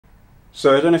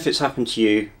So I don't know if it's happened to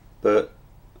you, but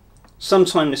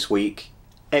sometime this week,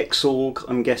 Xorg,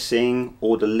 I'm guessing,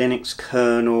 or the Linux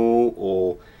kernel,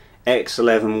 or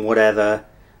X11 whatever,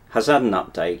 has had an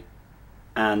update,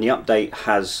 and the update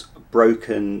has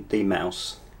broken the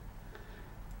mouse.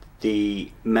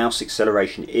 The mouse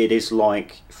acceleration, it is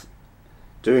like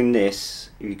doing this.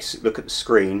 You can look at the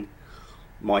screen,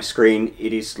 my screen,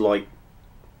 it is like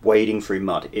wading through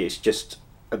mud. It's just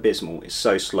abysmal. It's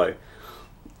so slow.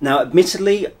 Now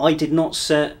admittedly, I did not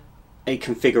set a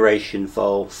configuration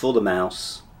file for the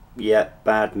mouse. Yeah,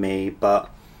 bad me,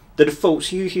 but the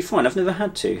default's usually fine. I've never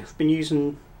had to. I've been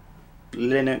using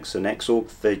Linux and Xorg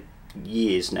for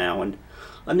years now, and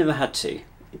I've never had to.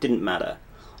 It didn't matter.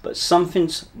 But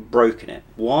something's broken it.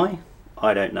 Why?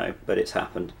 I don't know, but it's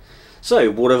happened.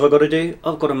 So what have I got to do?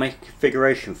 I've got to make a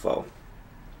configuration file.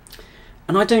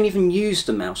 And I don't even use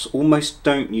the mouse, almost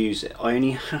don't use it. I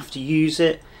only have to use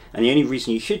it, and the only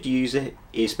reason you should use it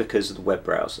is because of the web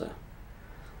browser.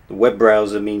 The web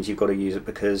browser means you've got to use it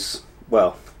because,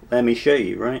 well, let me show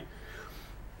you, right?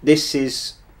 This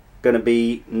is going to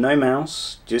be no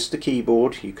mouse, just the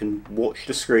keyboard. You can watch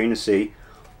the screen and see.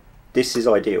 This is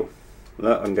ideal.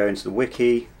 Look, I'm going to the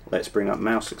wiki. Let's bring up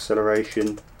mouse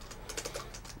acceleration.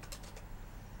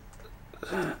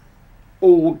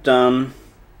 All done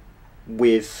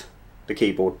with the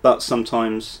keyboard, but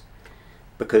sometimes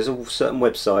because of certain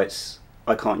websites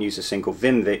I can't use a thing called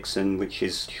Vimvixen, which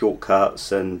is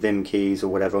shortcuts and Vim keys or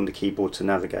whatever on the keyboard to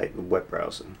navigate the web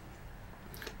browser.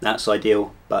 That's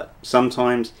ideal, but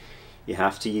sometimes you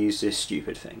have to use this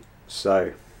stupid thing.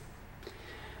 So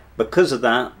because of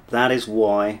that, that is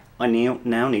why I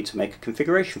now need to make a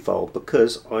configuration file,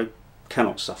 because I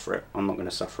cannot suffer it. I'm not going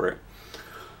to suffer it.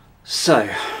 So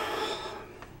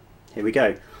here we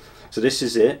go. So this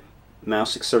is it,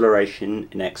 mouse acceleration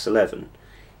in X11.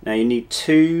 Now you need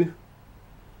two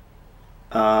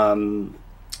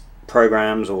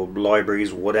programs or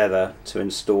libraries, whatever, to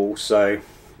install. So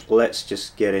let's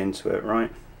just get into it,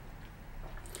 right?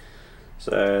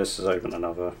 So let's open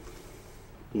another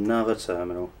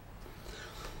terminal.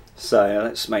 So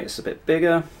let's make this a bit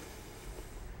bigger.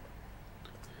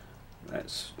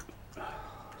 Let's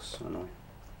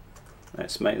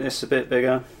make this a bit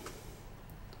bigger.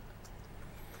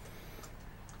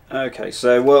 Okay,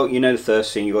 so well, you know, the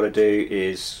first thing you got to do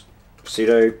is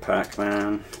sudo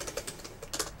pacman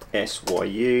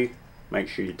syu. Make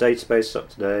sure your database is up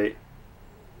to date.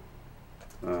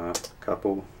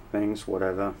 Couple things,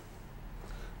 whatever.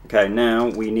 Okay, now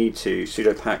we need to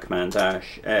sudo pacman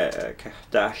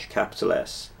dash capital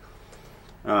S.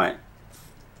 Alright,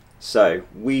 so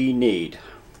we need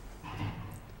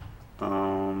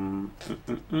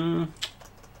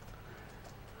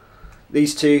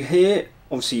these two here.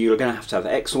 Obviously you're going to have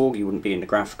Xorg, you wouldn't be in the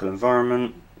graphical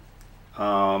environment,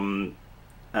 and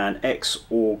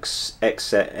Xorg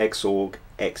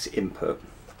X input.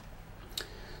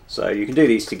 So you can do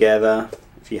these together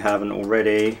if you haven't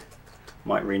already.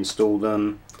 Might reinstall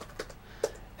them.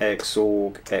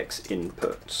 Xorg X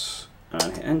inputs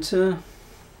and hit enter.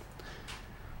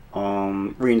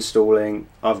 Reinstalling.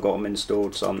 I've got them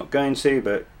installed, so I'm not going to,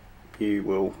 but you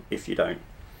will if you don't.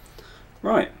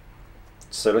 Right.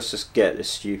 So let's just get this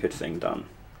stupid thing done.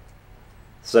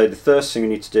 So the first thing we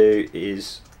need to do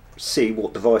is see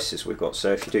what devices we've got.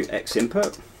 So if you do X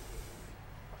input,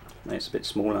 make it a bit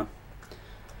smaller.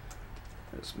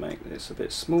 Let's make this a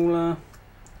bit smaller.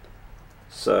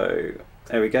 So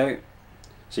there we go.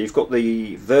 So you've got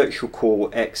the virtual core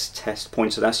X test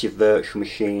point, so that's your virtual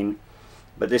machine.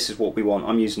 But this is what we want.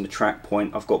 I'm using the track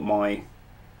point. I've got my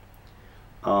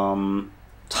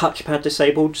touchpad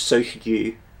disabled, so should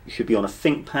you. You should be on a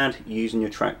ThinkPad using your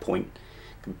track point.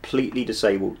 Completely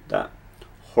disabled that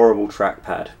horrible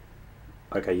trackpad.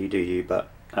 Okay, you do you, but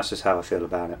that's just how I feel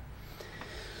about it.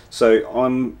 So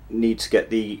I need to get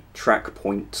the track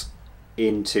point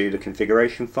into the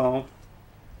configuration file.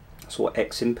 That's what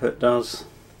X input does.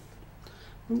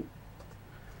 Ooh.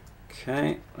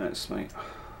 Okay, let's make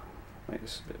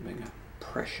this a bit bigger.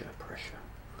 Pressure.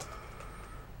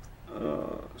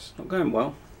 It's not going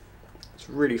well. It's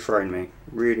really thrown me.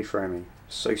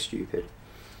 So stupid.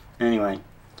 Anyway,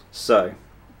 so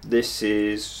this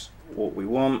is what we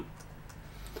want.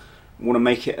 We want to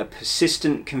make it a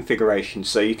persistent configuration.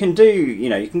 So you can do,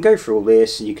 you can go through all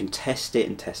this and you can test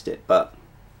it, but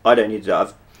I don't need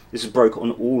to. This is broke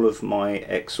on all of my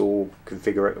Xorg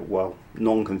configure, well,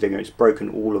 non-configure. It's broken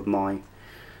all of my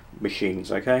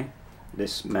machines. Okay,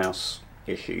 this mouse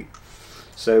issue.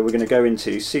 So we're going to go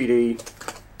into CD.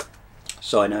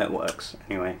 So I know it works.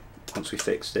 Anyway, once we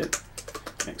fixed it,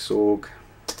 Xorg.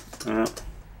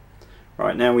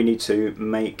 Right, now we need to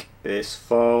make this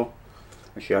file.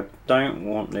 Actually, I don't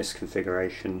want this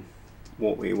configuration.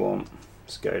 What we want,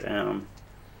 let's go down.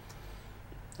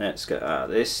 Let's go,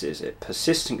 this is it,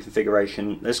 persistent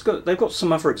configuration. They've got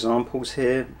some other examples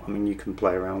here. I mean, you can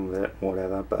play around with it,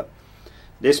 whatever, but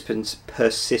this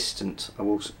persistent, I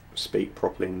will speak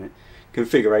properly in a minute,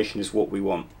 configuration is what we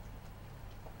want.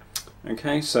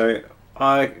 Okay, so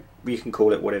you can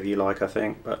call it whatever you like, I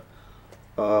think, but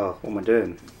what am I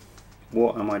doing?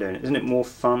 What am I doing? Isn't it more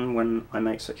fun when I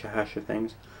make such a hash of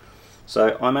things?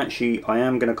 So I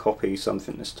am going to copy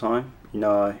something this time. You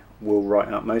know, I will write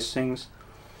out most things.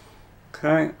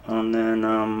 Okay, and then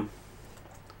I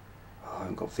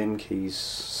haven't got Vim keys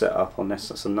set up on this.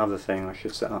 That's another thing I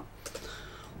should set up.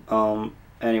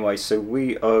 Anyway, so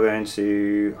we are going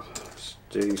to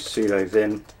do sudo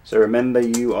vim. So remember,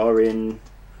 you are in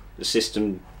the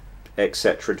system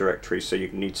etc directory, so you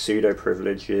need sudo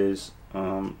privileges,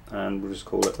 and we'll just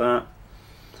call it that.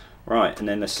 Right, and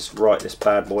then let's just write this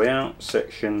bad boy out.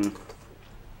 Section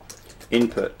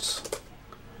input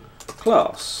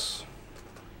class,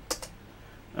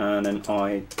 and an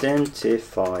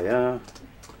identifier,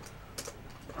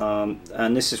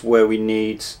 and this is where we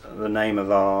need the name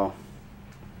of our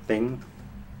thing.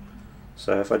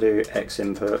 So if I do x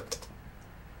input,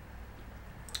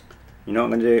 you know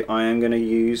what I'm going to do? I am going to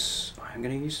use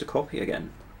the copy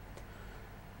again.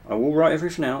 I will write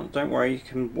everything out. Don't worry, you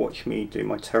can watch me do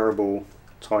my terrible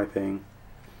typing.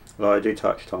 Although I do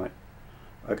touch type.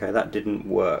 Okay, that didn't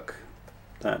work.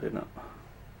 That did not.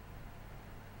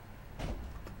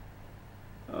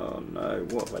 Oh no,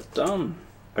 what have I done?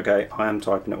 Okay, I am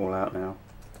typing it all out now.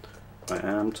 I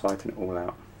am typing it all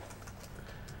out.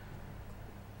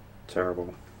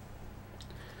 Terrible.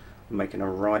 I'm making a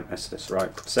right mess of this.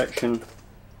 Right, section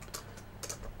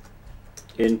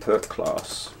input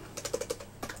class.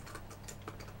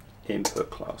 Input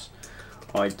class.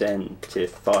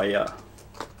 Identifier.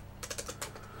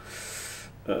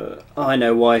 I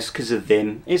know why, it's because of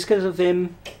Vim. It's because of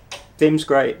Vim. Vim's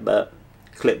great, but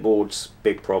clipboard's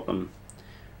big problem.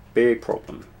 Big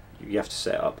problem. You have to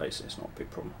set it up basically, it's not a big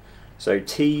problem. So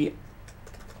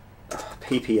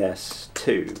PPS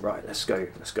 2, right, let's go,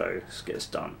 let's get this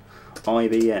done.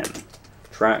 IBM,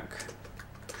 track,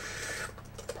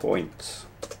 point.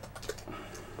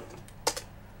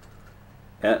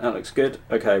 Yeah, that looks good.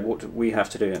 Okay, what do we have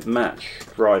to do? Match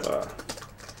driver.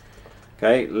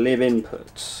 Okay, lib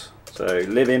input. So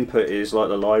lib input is like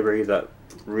the library that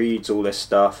reads all this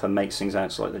stuff and makes things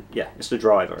out. So like it's the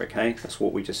driver. Okay, that's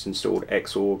what we just installed.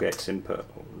 Xorg, x input,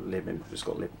 or lib input. It's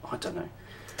got lib. I don't know.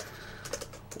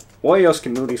 Why are you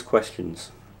asking me all these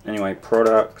questions? Anyway,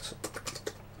 product.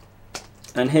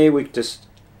 And here we just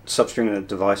substring the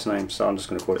device name. So I'm just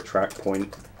going to call it track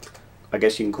point. I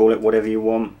guess you can call it whatever you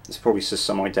want. It's probably just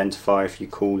some identifier if you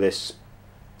call this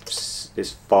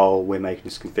file we're making,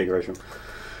 this configuration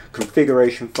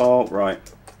file. Right,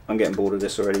 I'm getting bored of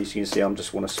this already. So you can see I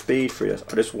just want to speed through this.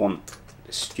 I just want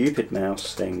this stupid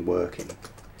mouse thing working.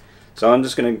 So I'm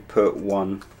just going to put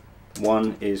one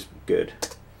is good.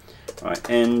 Right,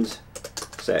 end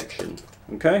section.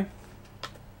 Okay,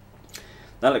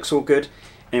 that looks all good.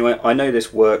 Anyway, I know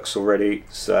this works already,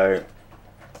 so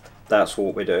that's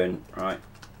what we're doing. Right,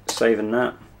 saving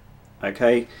that.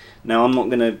 Okay, now I'm not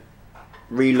going to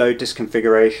reload this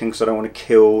configuration because I don't want to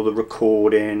kill the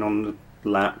recording on the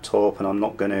laptop, and I'm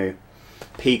not going to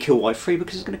p-kill Y3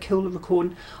 because it's going to kill the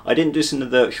recording. I didn't do this in the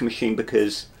virtual machine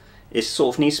because it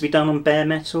sort of needs to be done on bare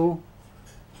metal.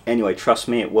 Anyway, trust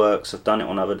me, it works. I've done it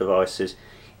on other devices.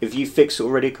 If you fixed it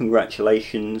already,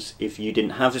 congratulations. If you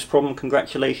didn't have this problem,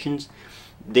 congratulations.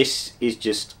 This is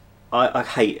just, I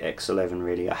hate X11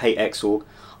 really. I hate Xorg.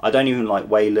 I don't even like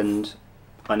Wayland.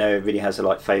 I know everybody has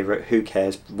a favourite. Who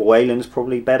cares? Wayland's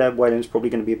probably better. Wayland's probably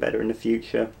going to be better in the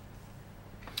future.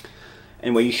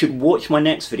 Anyway, you should watch my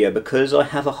next video because I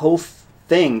have a whole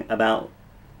thing about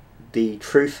the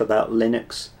truth about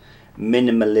Linux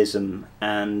minimalism.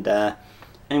 And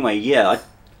anyway, yeah,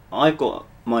 I've got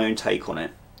my own take on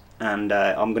it. And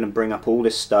I'm going to bring up all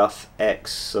this stuff,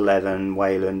 X11,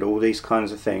 Wayland, all these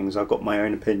kinds of things. I've got my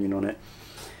own opinion on it.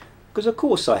 Because of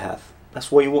course I have.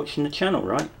 That's why you're watching the channel,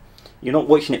 right? You're not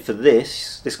watching it for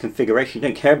this configuration. You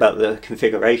don't care about the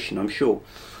configuration, I'm sure.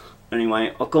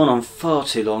 Anyway, I've gone on far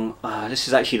too long. This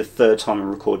is actually the third time I'm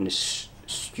recording this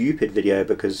stupid video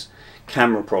because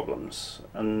camera problems.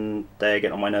 And they're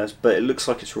getting on my nerves. But it looks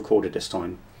like it's recorded this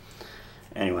time.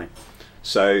 Anyway,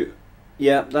 so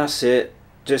yeah, that's it.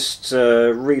 Just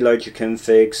reload your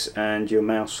configs and your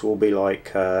mouse will be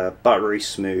like buttery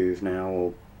smooth now,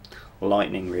 or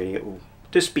lightning really. It will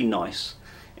just be nice.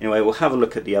 Anyway, we'll have a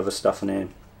look at the other stuff in here.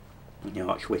 You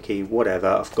know, ArchWiki, whatever.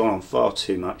 I've gone on far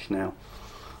too much now.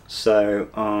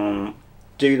 So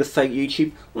do the fake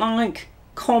YouTube, like,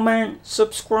 comment,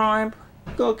 subscribe.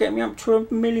 Gotta get me up to 1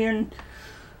 million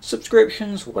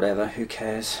subscriptions, whatever, who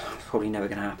cares, probably never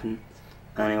gonna happen.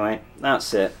 Anyway,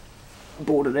 that's it.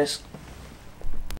 Bored of this.